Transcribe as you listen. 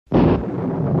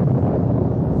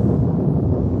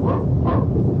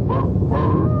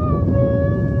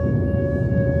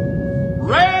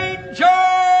Ranger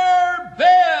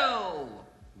Bill,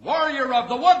 warrior of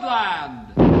the woodland.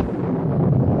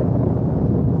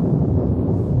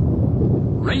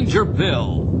 Ranger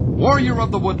Bill, warrior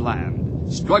of the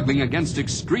woodland, struggling against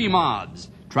extreme odds,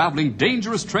 traveling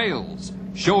dangerous trails,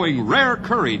 showing rare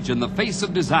courage in the face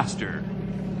of disaster.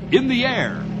 In the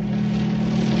air.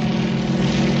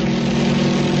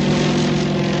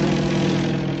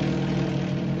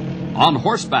 On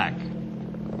horseback.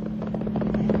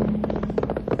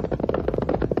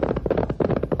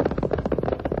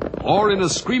 Or in a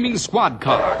screaming squad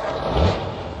car.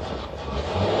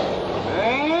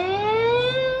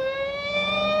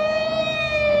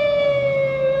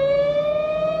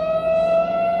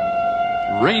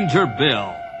 Ranger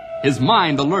Bill, his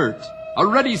mind alert, a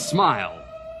ready smile,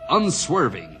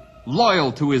 unswerving,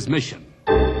 loyal to his mission.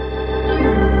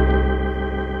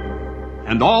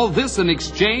 And all this in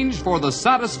exchange for the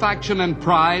satisfaction and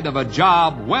pride of a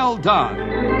job well done.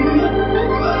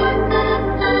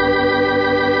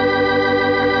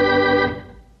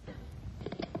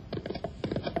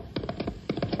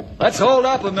 Let's hold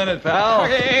up a minute, pal.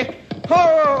 Hey.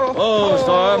 Oh,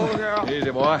 Storm. girl.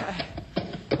 Easy, boy.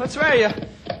 What's the matter?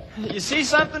 You see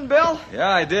something, Bill? Yeah,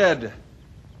 I did.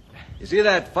 You see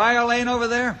that fire lane over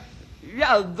there?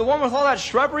 Yeah, the one with all that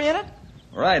shrubbery in it?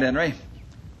 Right, Henry.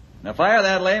 Now, fire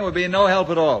that lane would be no help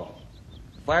at all.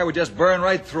 The fire would just burn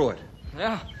right through it.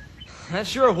 Yeah, that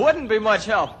sure wouldn't be much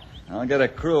help. I'll get a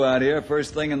crew out here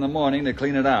first thing in the morning to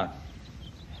clean it out.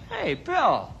 Hey,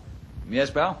 Bill, Yes,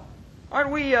 pal?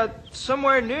 aren't we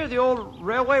somewhere near the old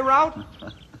railway route?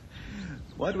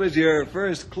 What was your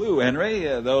first clue, Henry?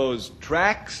 Those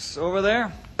tracks over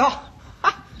there? Oh,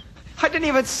 I didn't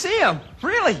even see him.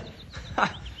 Really?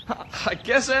 I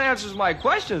guess that answers my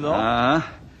question, though. Uh-huh.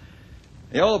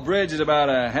 The old bridge is about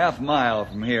a half mile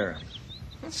from here.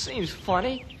 It seems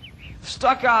funny.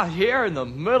 Stuck out here in the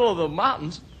middle of the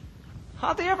mountains.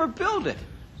 How'd they ever build it?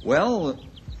 Well,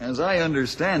 as I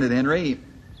understand it, Henry,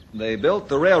 they built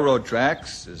the railroad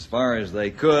tracks as far as they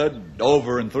could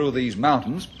over and through these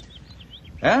mountains.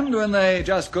 And when they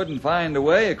just couldn't find a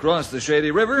way across the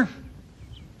shady river,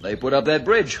 they put up that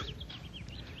bridge.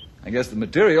 I guess the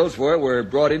materials for it were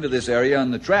brought into this area on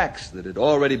the tracks that had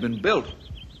already been built.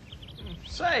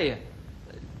 Say,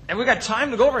 have we got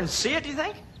time to go over and see it, do you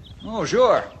think? Oh,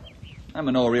 sure. I'm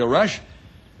in no real rush.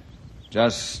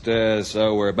 Just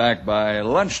so we're back by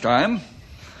lunchtime.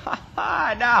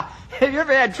 Now, have you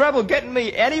ever had trouble getting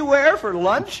me anywhere for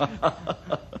lunch?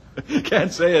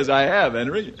 Can't say as I have,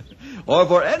 Henry. Or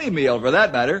for any meal, for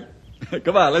that matter.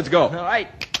 Come on, let's go. All right.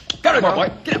 Come on,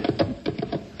 boy. Get up.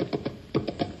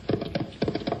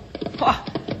 Oh,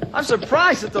 I'm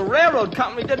surprised that the railroad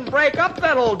company didn't break up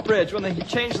that old bridge when they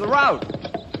changed the route.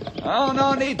 Oh,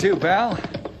 no need to, pal.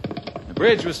 The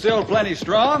bridge was still plenty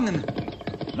strong, and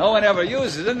no one ever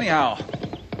uses it anyhow.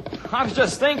 I was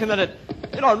just thinking that it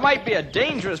might be a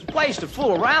dangerous place to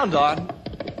fool around on.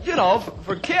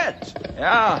 For kids.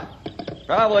 Yeah,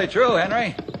 probably true,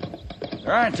 Henry.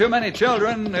 There aren't too many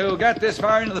children who get this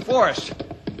far into the forest.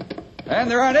 And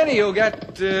there aren't any who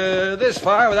get this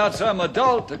far without some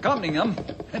adult accompanying them.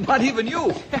 And not even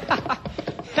you.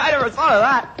 I never thought of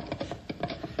that.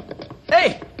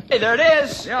 Hey, there it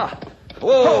is. Yeah.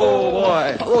 Whoa,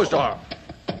 boy. Hello, Storm.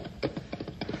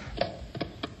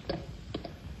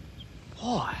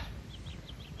 Boy,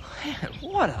 man,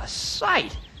 what a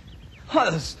sight. Oh,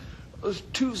 those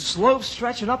two slopes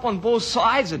stretching up on both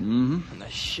sides and the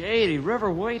shady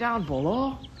river way down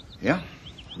below. Yeah.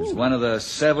 It's one of the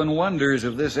 7 wonders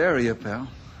of this area, pal.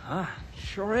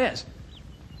 Sure is.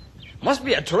 Must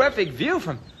be a terrific view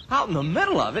from out in the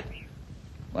middle of it.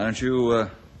 Why don't you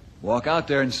walk out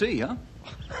there and see, huh?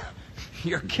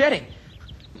 You're kidding.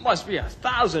 Must be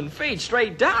 1,000 feet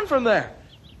straight down from there.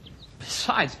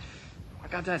 Besides, I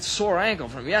got that sore ankle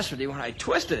from yesterday when I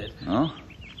twisted it. Oh?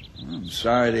 I'm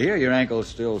sorry to hear your ankle's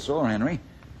still sore, Henry.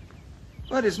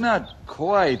 But it's not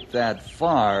quite that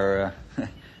far.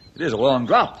 It is a long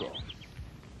drop, though. It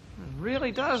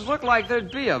really does look like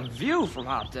there'd be a view from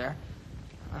out there.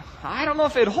 I don't know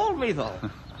if it'd hold me, though.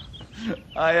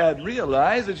 I hadn't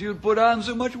realized that you'd put on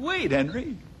so much weight,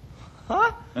 Henry.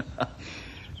 Huh?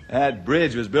 That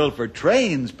bridge was built for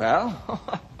trains, pal.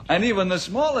 And even the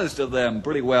smallest of them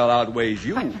pretty well outweighs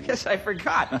you. I guess I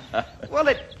forgot. Well,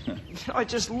 it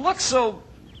just looks so,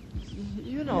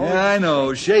 Yeah, I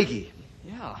know. Shaky.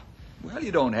 Yeah. Well,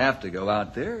 you don't have to go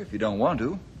out there if you don't want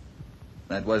to.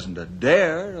 That wasn't a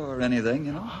dare or anything,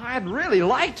 you know. I'd really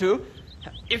like to,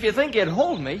 if you think it'd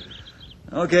hold me.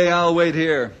 Okay, I'll wait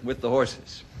here with the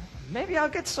horses. Maybe I'll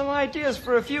get some ideas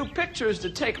for a few pictures to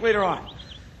take later on.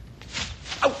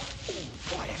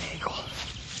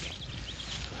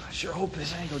 sure hope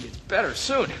this ankle gets better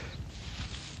soon.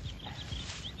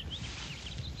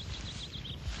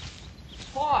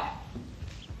 Boy,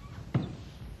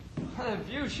 the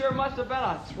view sure must have been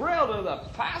a thrill to the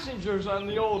passengers on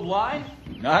the old line.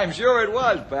 I'm sure it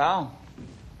was, pal.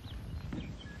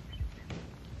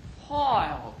 Boy,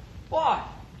 oh boy,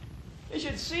 you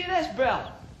should see this, Bill.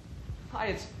 Why,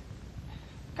 it's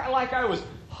kind of like I was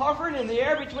hovering in the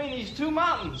air between these two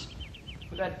mountains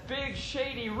with that big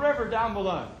shady river down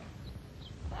below.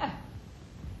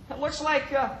 It looks like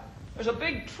there's a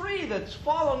big tree that's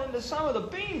fallen into some of the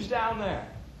beams down there.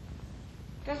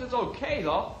 Guess it's okay,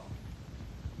 though.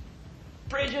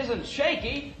 Bridge isn't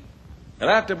shaky. You'll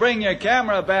have to bring your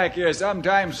camera back here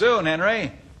sometime soon,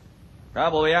 Henry.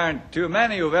 Probably aren't too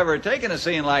many who've ever taken a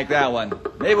scene like that one.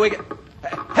 Maybe we can...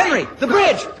 Henry, the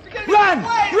bridge! Run!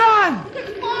 Run!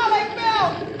 It's falling,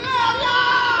 Bill! Bill, no!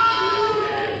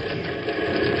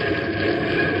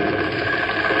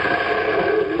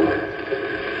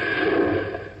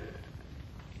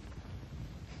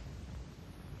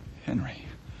 Henry.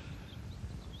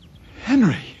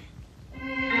 Henry!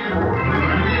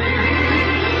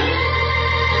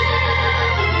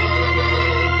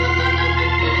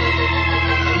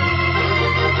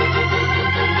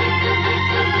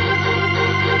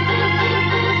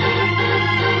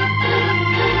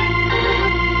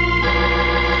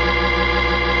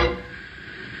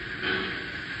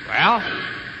 Well,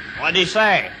 what'd he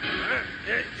say?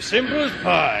 Simple as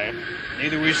pie.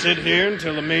 Either we sit here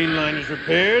until the main line is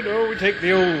repaired, or we take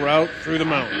the old route through the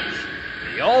mountains.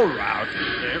 The old route?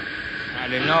 Yep. I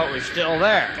didn't know it was still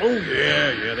there. Oh,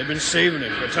 yeah. They've been saving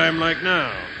it for a time like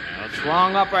now. What's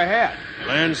wrong up ahead?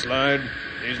 Landslide.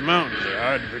 These mountains are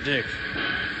hard to predict.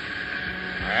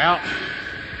 Well,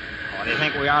 what do you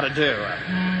think we ought to do?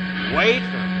 Wait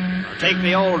or take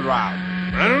the old route?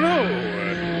 I don't know.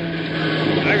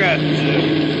 I got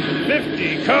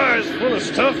 50 cars full of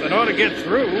stuff that ought to get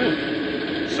through.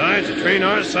 Besides, a train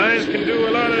our size can do a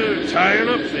lot of tying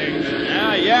up things.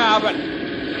 Yeah, but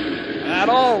that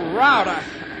old route,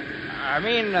 I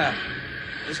mean,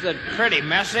 isn't it pretty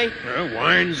messy? Well,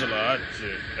 winds a lot.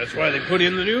 That's why they put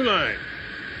in the new line.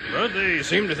 But they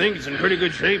seem to think it's in pretty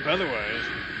good shape otherwise.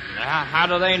 How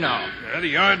do they know? The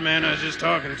yard man I was just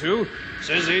talking to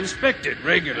says they inspect it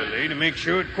regularly to make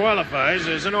sure it qualifies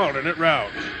as an alternate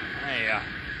route. Hey,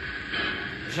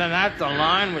 isn't that the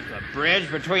line with the bridge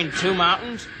between two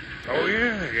mountains? Oh,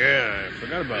 yeah. I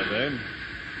forgot about that.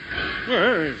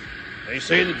 Well, if they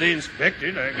say that they inspect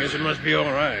it, I guess it must be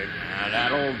all right.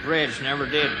 That old bridge never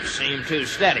did seem too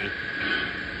steady.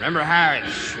 Remember how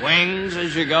it swings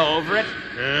as you go over it?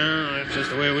 Yeah, that's just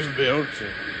the way it was built.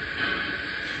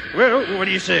 Well, what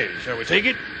do you say? Shall we take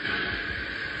it?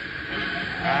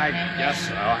 I guess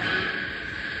so.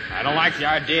 I don't like the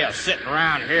idea of sitting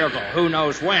around here till who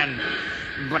knows when,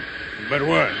 but... But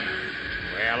what?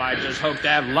 Well, I just hope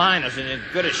that line is in as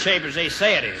good a shape as they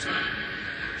say it is.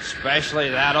 Especially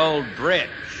that old bridge.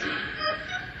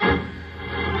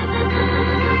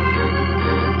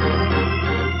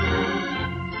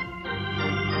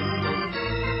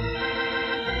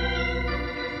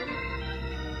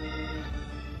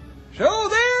 So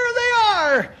there they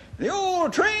are. The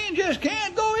old train just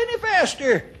can't go any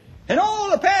faster. And all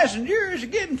the passengers are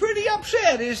getting pretty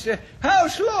upset as to how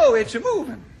slow it's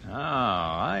a-moving. Oh,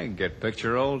 I get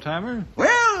picture, old-timer.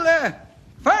 Well,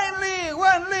 finally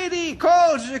one lady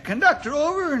calls the conductor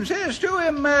over and says to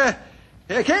him,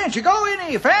 can't you go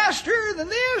any faster than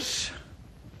this?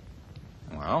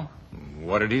 Well,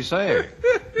 what did he say?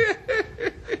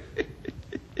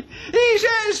 He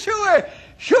says to her,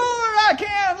 sure I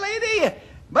can, lady,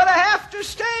 but I have to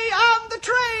stay on the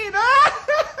train.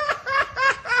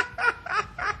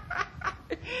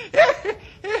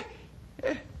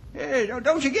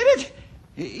 Don't you get it?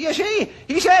 You see,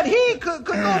 he said he could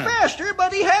go faster,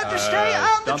 but he had to stay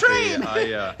on the train.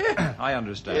 I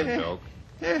understand, Doc.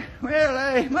 Well,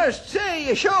 I must say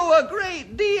you show a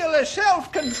great deal of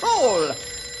self-control.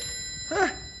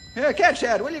 Catch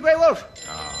that, will you, Grey Wolf?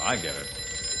 Oh, I get it.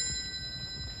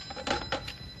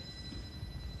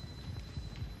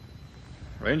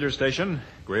 Ranger Station,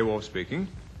 Grey Wolf speaking.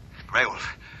 Grey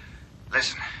Wolf,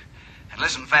 listen, and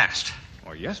listen fast.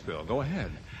 Oh, yes, Bill, go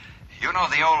ahead. You know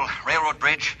the old railroad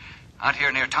bridge out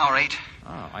here near Tower 8?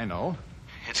 Oh, I know.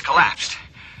 It's collapsed,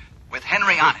 with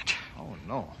Henry on it. Oh,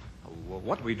 no. Well,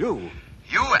 what do we do?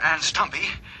 You and Stumpy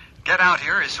get out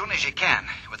here as soon as you can,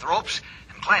 with ropes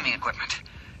and climbing equipment,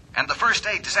 and the first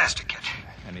aid disaster kit.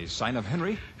 Any sign of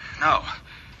Henry? No.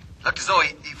 Looked as though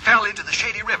he fell into the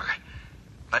shady river.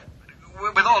 But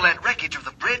with all that wreckage of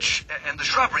the bridge and the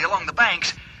shrubbery along the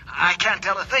banks, I can't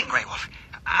tell a thing, Grey Wolf.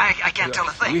 I can't tell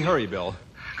a thing. We hurry, Bill.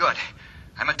 Good.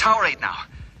 I'm at Tower 8 now.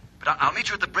 But I'll meet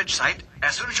you at the bridge site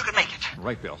as soon as you can make it.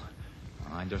 Right, Bill.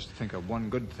 I just think of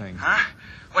one good thing. Huh?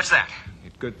 What's that? A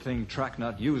good thing track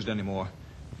not used anymore.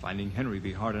 Finding Henry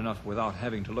be hard enough without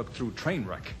having to look through train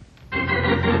wreck.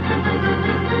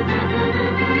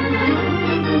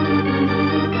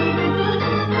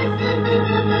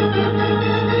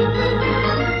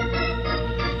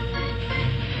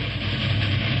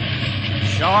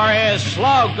 Sure is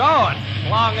slow going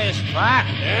along this track.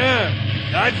 Yeah,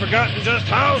 I'd forgotten just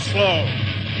how slow.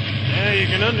 Yeah, you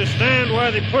can understand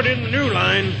why they put in the new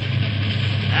line.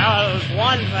 Now, there's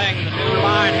one thing the new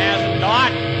line hasn't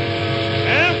got.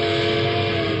 Yeah?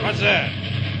 What's that?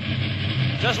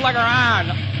 Just look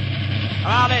around.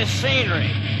 All this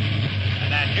scenery.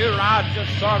 And that new route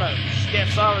just sort of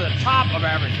skips over the top of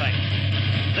everything.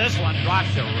 This one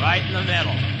drops you right in the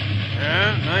middle.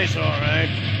 Yeah, nice, all right.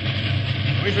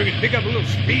 Wish we could pick up a little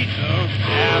speed, though.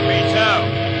 Yeah, me too.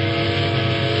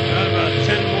 About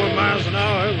 10 more miles an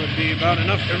hour would be about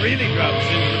enough to really drop us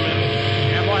into the middle.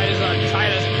 Yeah, boy, this is the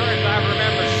tightest curve I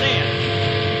remember seeing.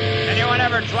 Anyone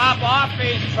ever drop off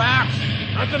these tracks?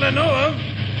 Not that I know of.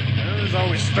 Well, there's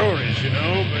always stories, you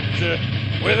know,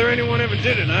 but whether anyone ever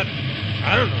did or not,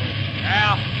 I don't know.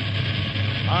 Well,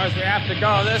 as long as we have to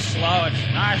go this slow, it's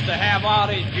nice to have all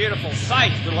these beautiful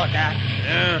sights to look at.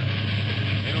 Yeah.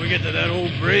 When we get to that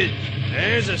old bridge,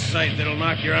 there's a sight that'll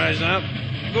knock your eyes out.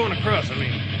 Going across, I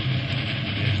mean.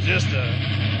 It's just a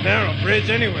narrow bridge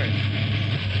anyway.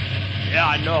 Yeah,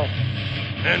 I know.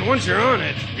 And once you're on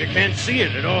it, you can't see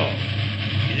it at all.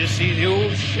 You just see the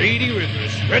old shady river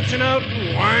stretching out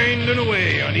and winding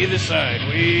away on either side,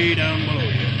 way down below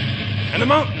you. And the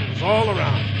mountains all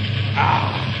around.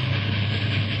 Ah.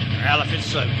 Well, if it's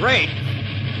so great,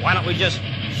 why don't we just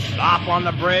stop on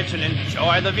the bridge and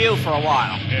enjoy the view for a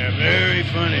while? Yeah, very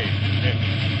funny.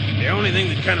 The only thing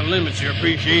that kind of limits your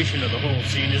appreciation of the whole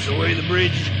scene is the way the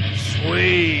bridge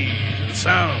sways and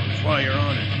sounds while you're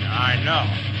on it. I know.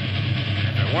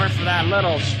 If it weren't for that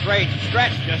little straight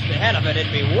stretch just ahead of it,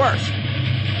 it'd be worse.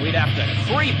 We'd have to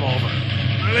creep over.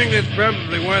 I think that's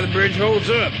probably why the bridge holds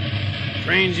up.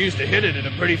 Trains used to hit it at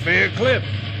a pretty fair clip.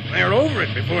 They were over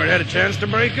it before it had a chance to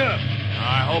break up.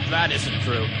 I hope that isn't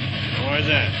true. Why's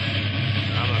that?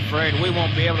 I'm afraid we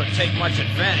won't be able to take much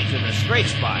advantage of the straight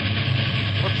spot.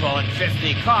 We're pulling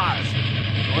 50 cars.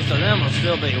 Most of them will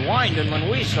still be winding when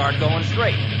we start going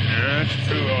straight. Yeah, that's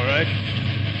true, all right.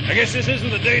 I guess this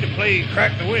isn't the day to play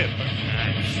crack the whip.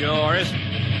 It sure isn't.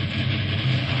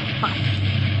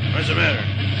 What's the matter?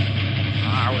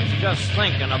 I was just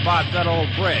thinking about that old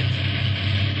bridge.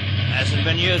 Hasn't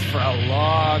been used for a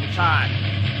long time.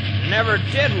 It never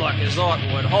did look as though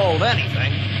it would hold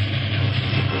anything.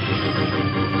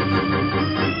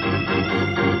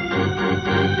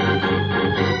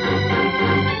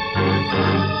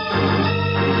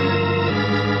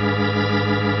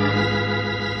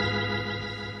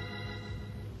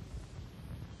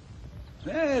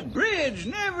 That bridge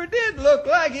never did look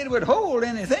like it would hold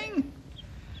anything.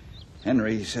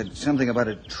 Henry said something about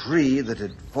a tree that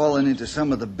had fallen into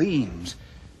some of the beams,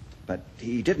 but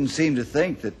he didn't seem to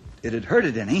think that it had hurt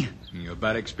it any. A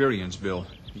bad experience, Bill.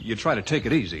 You try to take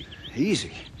it easy.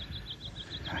 Easy?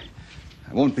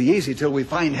 It won't be easy till we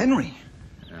find Henry.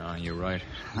 Yeah, you're right.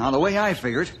 Now, the way I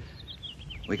figure it,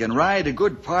 we can ride a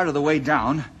good part of the way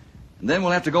down, and then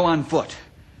we'll have to go on foot.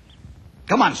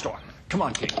 Come on, Storm. Come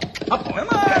on, King. Up. Come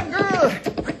on, girl.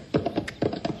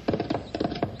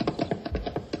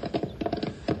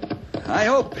 I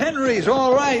hope Henry's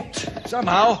all right,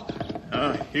 somehow.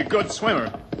 He's a good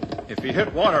swimmer. If he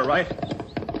hit water right,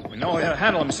 we know he'll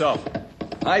handle himself.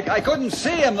 I couldn't see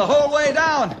him the whole way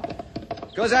down,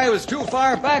 because I was too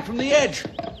far back from the edge.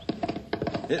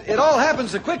 It all happened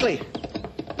so quickly.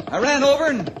 I ran over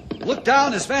and looked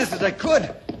down as fast as I could.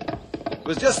 It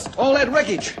was just all that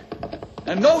wreckage,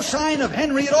 and no sign of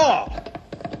Henry at all.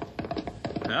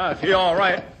 Now, if he's all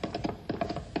right,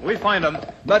 we find him.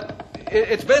 But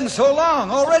it's been so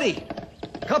long already.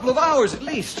 A couple of hours at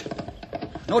least.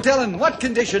 No telling what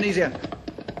condition he's in.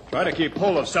 Try to keep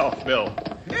hold of self, Bill.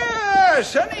 Yeah,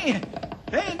 sonny.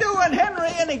 Ain't doing Henry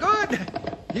any good.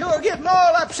 You're getting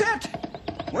all upset.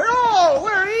 We're all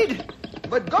worried.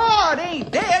 But God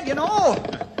ain't dead, you know.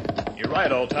 You're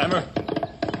right, old-timer.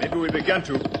 Maybe we begin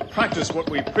to practice what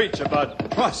we preach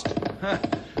about trust.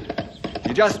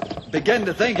 You just begin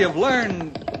to think you've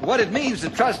learned what it means to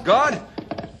trust God.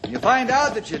 You find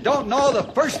out that you don't know the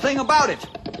first thing about it.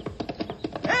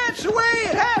 That's the way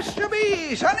it has to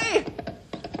be, sonny.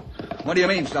 What do you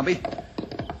mean, Stumpy?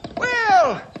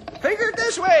 Well, figure it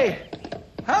this way.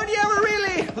 How do you ever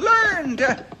really learn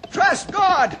to trust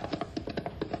God?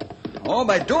 Oh,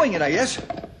 by doing it, I guess.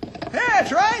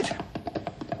 That's right.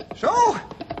 So,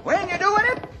 when you're doing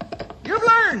it, you've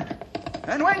learned.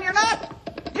 And when you're not,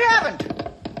 you haven't.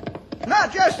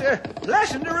 Not just a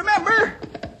lesson to remember,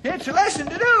 it's a lesson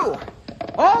to do.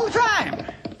 All the time.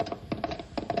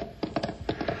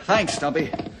 Thanks,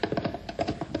 Stumpy.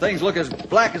 Things look as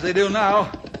black as they do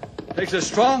now. Takes a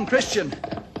strong Christian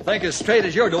to think as straight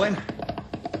as you're doing.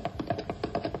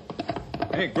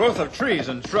 Hey, growth of trees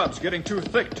and shrubs getting too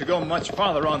thick to go much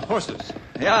farther on horses.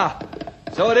 Yeah,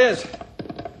 so it is.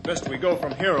 Best we go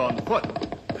from here on foot.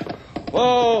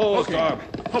 Whoa, Okay. Storm.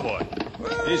 Oh, boy.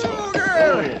 Easy. Whoa,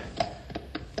 girl.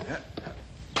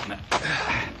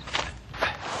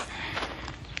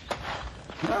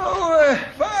 How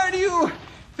far do you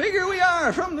figure we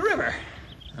are from the river?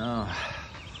 Oh,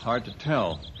 hard to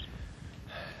tell.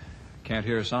 Can't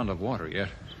hear a sound of water yet.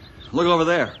 Look over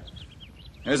there.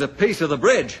 There's a piece of the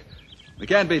bridge. We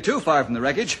can't be too far from the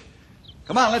wreckage.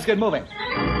 Come on, let's get moving.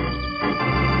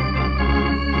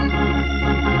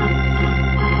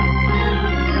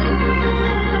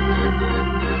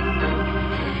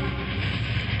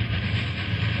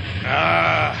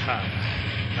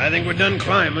 I think we're done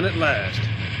climbing at last.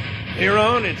 Here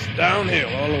on, it's downhill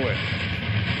all the way.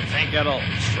 Think it'll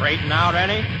straighten out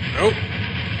any? Nope.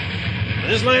 When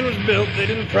this line was built, they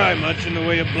didn't try much in the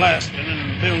way of blasting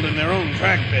and building their own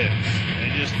track beds.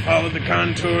 They just followed the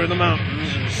contour of the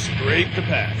mountains and scraped the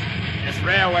path. This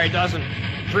railway doesn't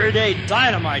predate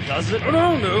dynamite, does it?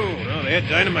 Oh, no. They had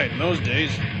dynamite in those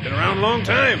days. Been around a long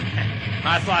time.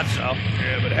 I thought so.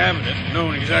 Yeah, but having it and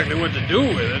knowing exactly what to do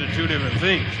with it are two different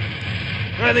things.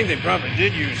 I think they probably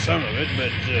did use some of it,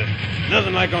 but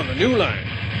nothing like on the new line.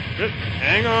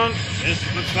 Hang on. This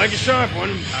looks like a sharp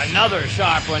one. Another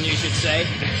sharp one, you should say.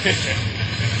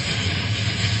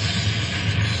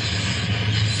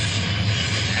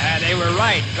 They were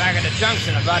right back at the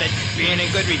junction about it being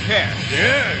in good repair.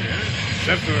 Yeah.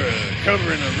 Except for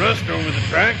covering the rust over the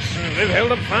tracks, they've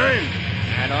held up fine.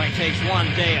 It only takes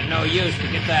one day and no use to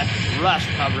get that rust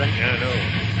covering. Yeah, I know.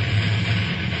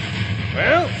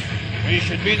 Well, we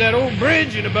should be that old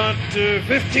bridge in about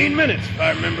 15 minutes, if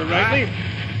I remember rightly.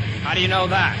 How do you know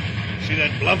that? See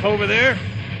that bluff over there?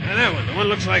 And that one, the one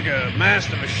looks like a mast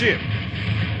of a ship.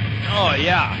 Oh,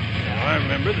 yeah. Well, I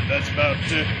remember that's about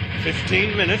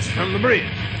 15 minutes from the bridge.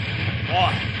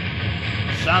 Boy,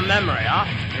 some memory, huh?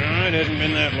 No, it hasn't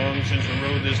been that long since we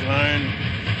rode this line.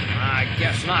 I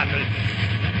guess not, but it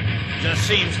just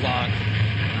seems long.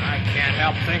 I can't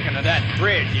help thinking of that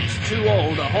bridge. It's too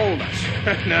old to hold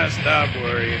us. Now stop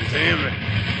worrying, Tim.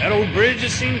 That old bridge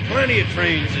has seen plenty of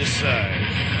trains this size.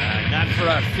 Not for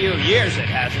a few years it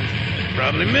hasn't. It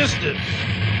probably missed it.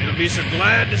 It'll be so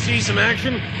glad to see some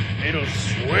action, it'll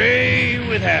sway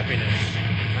with happiness.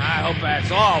 I hope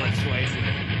that's all it sways with.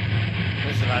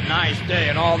 This is a nice day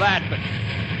and all that, but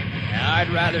I'd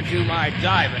rather do my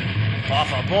diving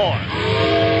off a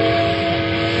board.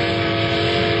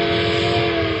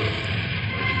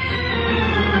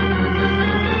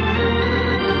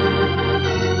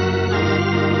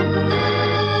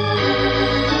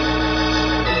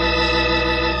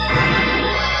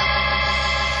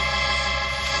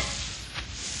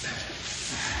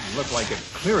 Look like a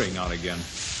clearing out again.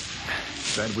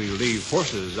 Said we leave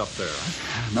horses up there.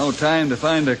 No time to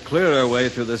find a clearer way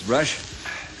through this brush.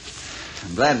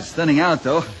 I'm glad it's thinning out,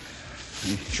 though.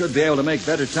 We should be able to make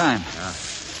better time.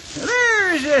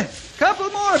 There's a couple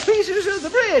more pieces of the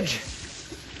bridge.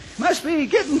 Must be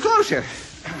getting closer.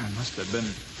 Must have been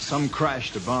some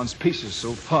crash to bounce pieces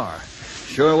so far.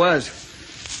 Sure was.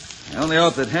 I only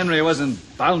hope that Henry wasn't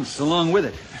bounced along with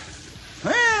it.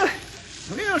 Well,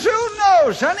 we'll soon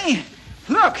know, Sonny.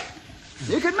 Look,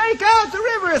 you can make out the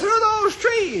river through those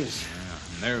trees.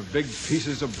 Yeah, and there are big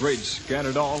pieces of bridge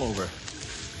scattered all over.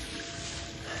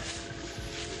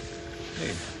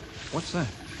 Hey, what's that?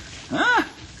 Huh?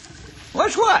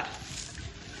 What's what?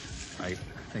 I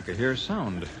think I hear a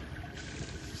sound.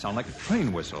 Sound like a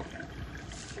train whistle.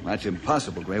 That's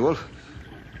impossible, Grey Wolf.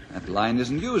 That line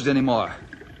isn't used anymore.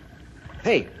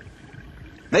 Hey,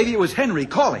 maybe it was Henry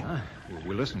calling.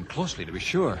 We'll listen closely to be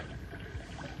sure.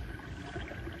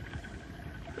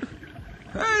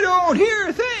 I don't hear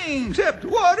a thing except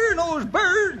water and those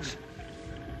birds.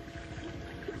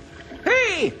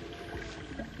 Hey!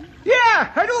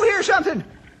 Yeah, I do hear something.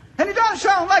 And it does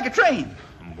sound like a train.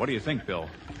 What do you think, Bill?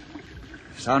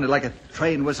 Sounded like a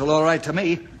train whistle all right to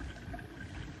me.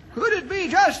 Could it be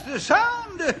just the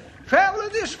sound traveling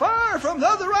this far from the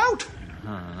other route?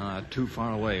 Not too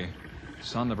far away.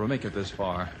 Sun never make it this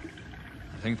far.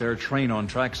 I think there's a train on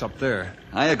tracks up there.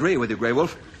 I agree with you, Grey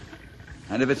Wolf.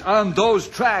 And if it's on those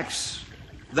tracks,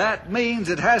 that means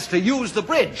it has to use the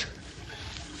bridge.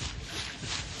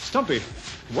 Stumpy,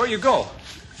 where you go?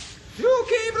 You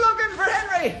keep looking for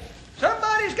Henry.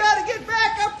 Somebody's got to get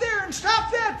back up there and stop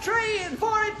that train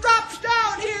before it drops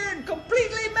down here and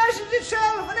completely messes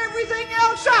itself and everything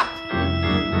else up.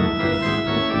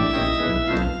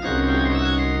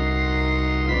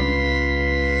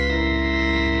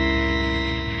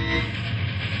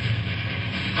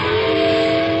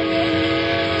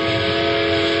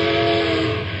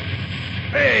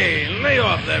 Hey, lay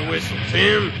off that whistle,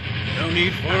 Tim. No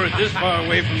need for it this far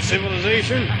away from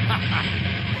civilization.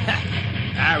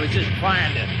 I was just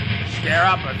trying to scare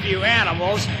up a few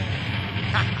animals.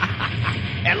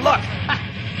 And look,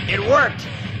 it worked.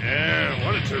 Yeah,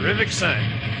 what a terrific sight.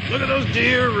 Look at those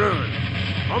deer run.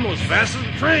 Almost fast as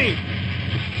the train.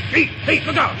 Hey,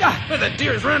 look out. Look, that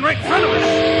deer's running right in front of us.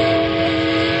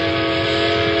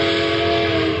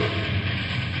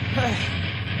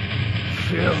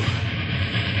 Phew.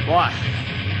 Boy,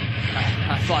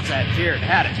 I thought that deer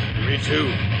had it. Me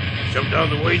too. Jumped out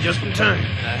of the way just in time.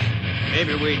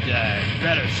 Maybe we'd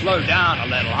better slow down a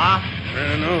little, huh? I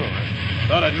don't know. I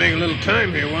thought I'd make a little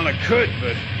time here while I could,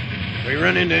 but if we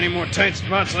run into any more tight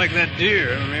spots like that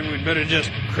deer, maybe we'd better just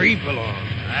creep along.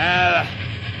 I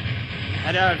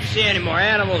don't see any more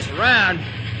animals around.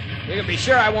 You can be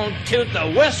sure I won't toot the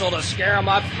whistle to scare them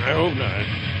up. I hope not.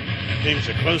 Came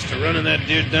so close to running that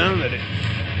deer down that it...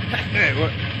 Hey,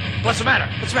 what? What's the matter?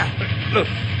 Look,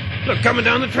 coming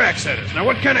down the tracks at us. Now,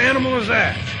 what kind of animal is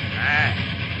that?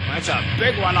 That's a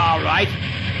big one, all right.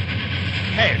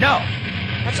 Hey, no,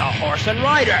 that's a horse and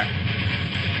rider. I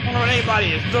wonder what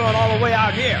anybody is doing all the way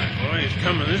out here. Boy, he's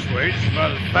coming this way just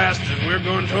about as fast as we're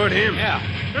going toward him. Yeah.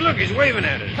 Hey, look, he's waving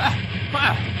at us.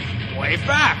 Well, wave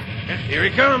back. Yeah, here he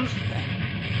comes.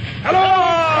 Hello!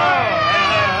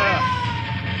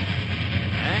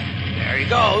 There he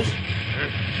goes.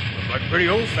 Looks like a pretty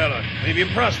old fella. Maybe a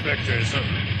prospector or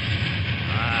something.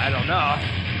 I don't know.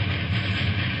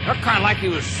 Looked kind of like he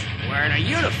was wearing a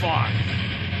uniform.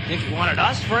 Think he wanted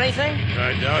us for anything?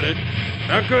 I doubt it.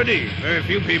 How could he? Very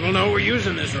few people know we're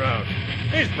using this route.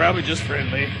 He's probably just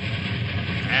friendly.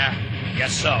 Yeah,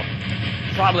 guess so.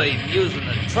 Probably using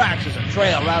the tracks as a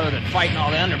trail rather than fighting all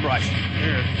the underbrush.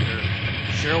 Yeah.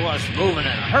 Sure was moving in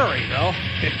a hurry, though.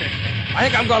 I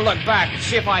think I'm going to look back and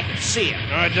see if I can see him.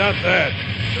 I doubt that.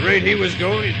 The rate he was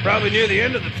going, he's probably near the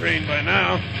end of the train by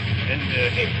now. And,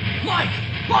 Hey, Mike!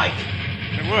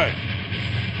 what?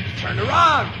 He's turned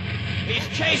around. He's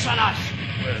chasing us.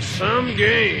 Well, some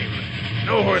game.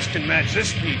 No horse can match this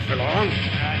speed for long.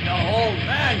 No old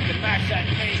man can match that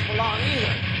pace for long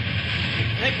either.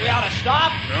 Think we ought to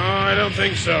stop? No, I don't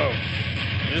think so.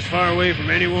 This far away from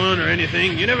anyone or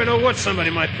anything, you never know what somebody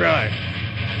might try.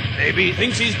 Maybe he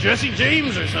thinks he's Jesse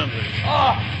James or something.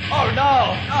 Oh,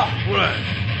 no. What?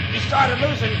 He started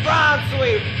losing ground, so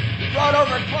he rode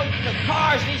over close to the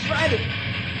cars and he's trying to...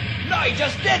 No, he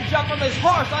just did jump from his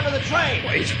horse onto the train.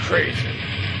 Well, he's crazy.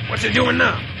 What's he doing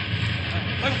now?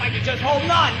 Looks like he's just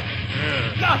holding on.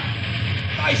 Yeah. Look,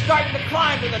 now he's starting to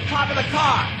climb to the top of the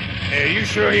car. Hey, are you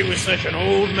sure he was such an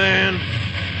old man?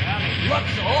 Well, he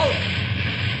looks old.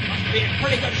 Must be in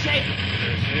pretty good shape.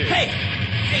 Hey,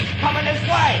 he's coming this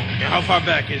way. Yeah, how far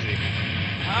back is he?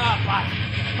 About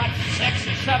 6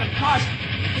 or 7 cars.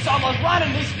 He's almost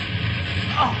running.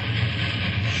 Oh,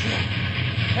 shit.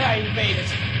 There, he made it.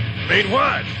 Made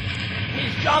what?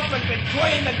 He's jumping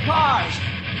between the cars.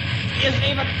 He isn't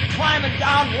even climbing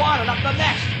down one and up the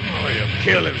next. Oh, he'll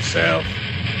kill himself.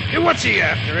 Hey, what's he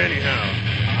after, anyhow?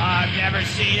 I've never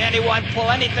seen anyone pull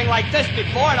anything like this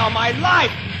before in all my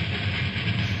life.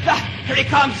 Here he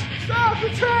comes. Stop the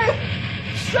train!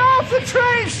 Stop the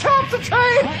train! Stop the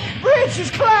train! Bridge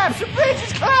is collapsed! The bridge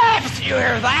is collapsed! You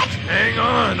hear that? Hang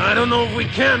on. I don't know if we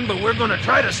can, but we're going to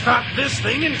try to stop this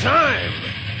thing in time.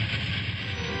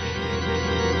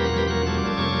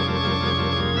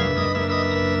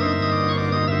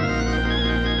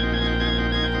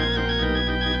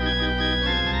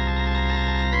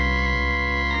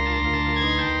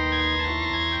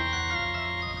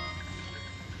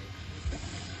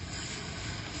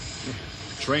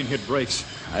 Train hit brakes.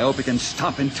 I hope he can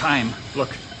stop in time. Look,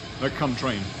 there come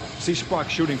train. See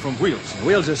sparks shooting from wheels. The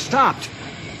wheels are stopped.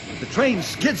 The train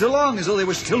skids along as though they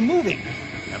were still moving.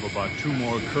 Have about 2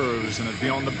 more curves and it'll be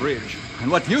on the bridge.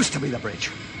 And what used to be the bridge?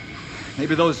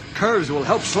 Maybe those curves will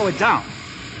help slow it down.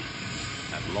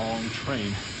 That long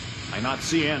train. I not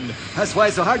see end. That's why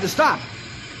it's so hard to stop.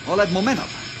 All that momentum.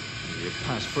 It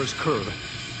passed first curve.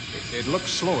 It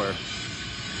looks slower.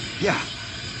 Yeah.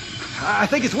 I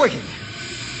think it's working.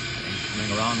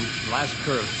 Coming around last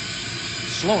curve.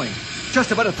 Slowing.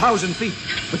 Just about 1,000 feet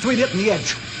between it and the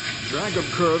edge. Drag of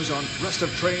curves on rest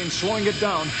of train, slowing it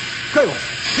down. Quavo,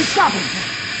 he's stopping.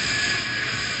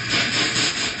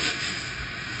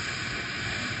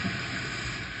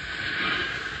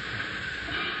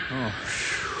 Oh,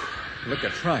 look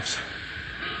at tracks.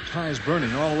 Tires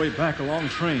burning all the way back along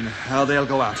train. How they'll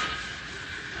go out.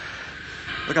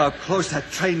 Look how close that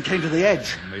train came to the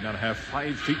edge. May not have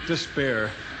 5 feet to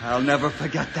spare. I'll never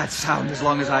forget that sound as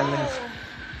long as I live.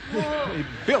 Hey,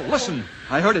 Bill, listen.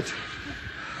 I heard it.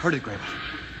 Heard it, Grable.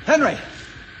 Henry!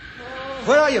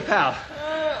 Where are you, pal?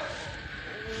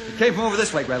 It came from over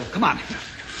this way, Grable. Come on.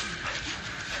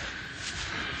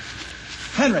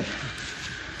 Henry!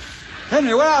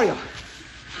 Henry, where are you?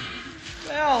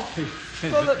 Bill!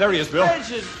 There he is, Bill. The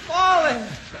bridge is falling!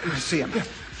 I see him.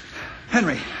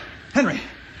 Henry! Henry!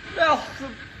 Bill, the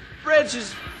bridge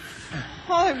is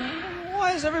falling.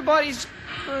 Why is everybody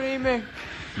screaming?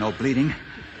 No bleeding.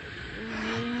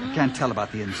 I can't tell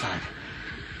about the inside.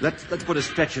 Let's put a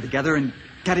stretcher together and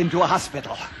get him to a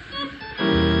hospital.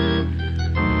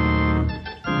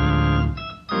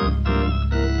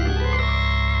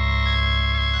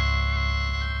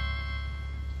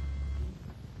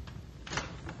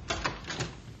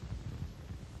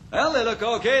 Well, they look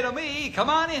okay to me. Come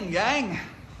on in, gang.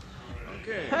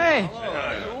 Hey,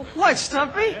 what,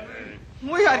 Stumpy?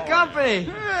 We got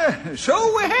company.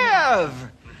 So we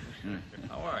have.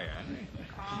 How are you?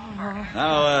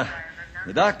 Now,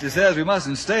 the doctor says we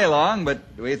mustn't stay long, but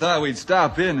we thought we'd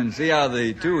stop in and see how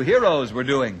the 2 heroes were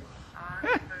doing.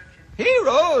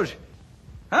 Heroes?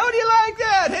 How do you like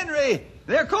that, Henry?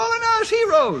 They're calling us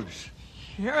heroes.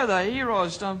 You're the hero,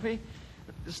 Stumpy.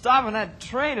 Stopping that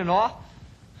train and all.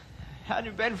 Hadn't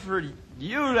it been for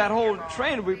you, that whole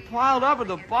train would be piled up at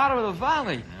the bottom of the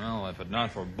valley. Well, if it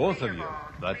not for both of you,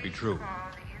 that'd be true.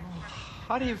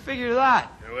 How do you figure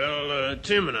that? Well,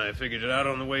 Tim and I figured it out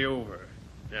on the way over.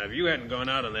 Now, if you hadn't gone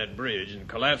out on that bridge and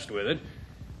collapsed with it,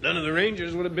 none of the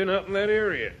Rangers would have been up in that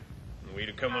area. We'd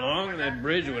have come along and that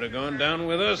bridge would have gone down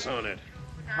with us on it.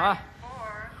 Huh?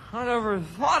 I never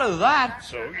thought of that.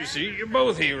 So, you see, you're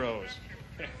both heroes.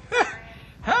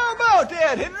 How about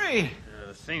that, Henry?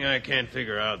 The thing I can't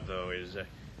figure out, though, is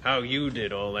how you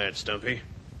did all that, Stumpy.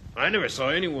 I never saw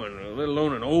anyone, let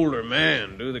alone an older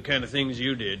man, do the kind of things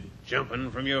you did.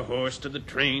 Jumping from your horse to the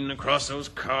train, across those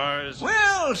cars.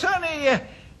 Well, Sonny,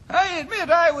 I admit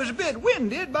I was a bit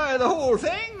winded by the whole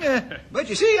thing. But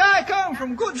you see, I come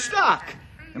from good stock.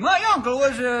 My uncle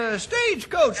was a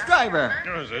stagecoach driver.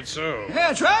 Oh, is that so?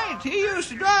 That's right. He used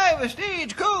to drive a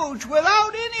stagecoach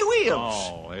without any wheels.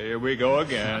 Oh, here we go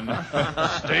again.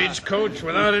 Stagecoach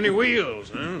without any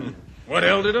wheels, huh? What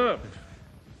held it up?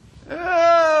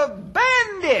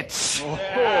 Bandits. Oh,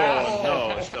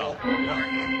 no, stop.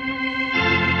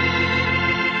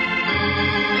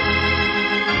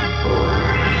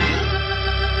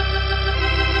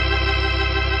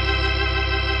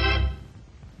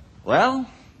 Well,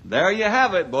 there you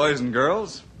have it, boys and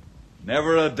girls.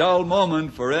 Never a dull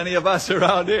moment for any of us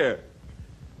around here.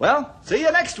 Well, see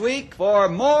you next week for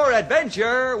more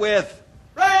adventure with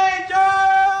Ranger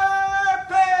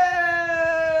Bill!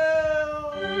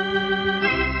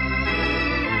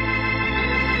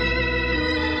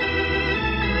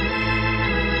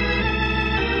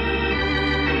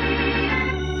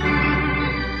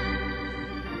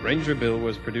 Ranger Bill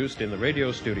was produced in the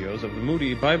radio studios of the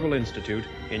Moody Bible Institute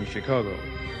in Chicago.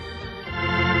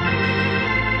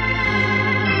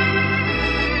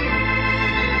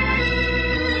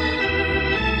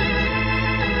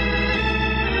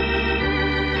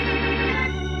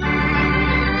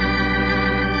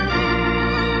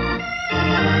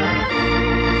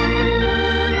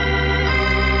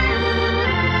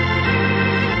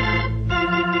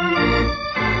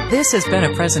 This has been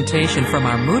a presentation from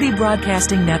our Moody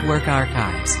Broadcasting Network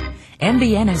archives.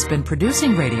 MBN has been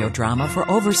producing radio drama for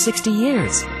over 60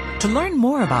 years. To learn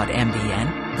more about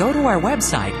MBN, go to our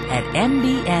website at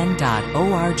mbn.org.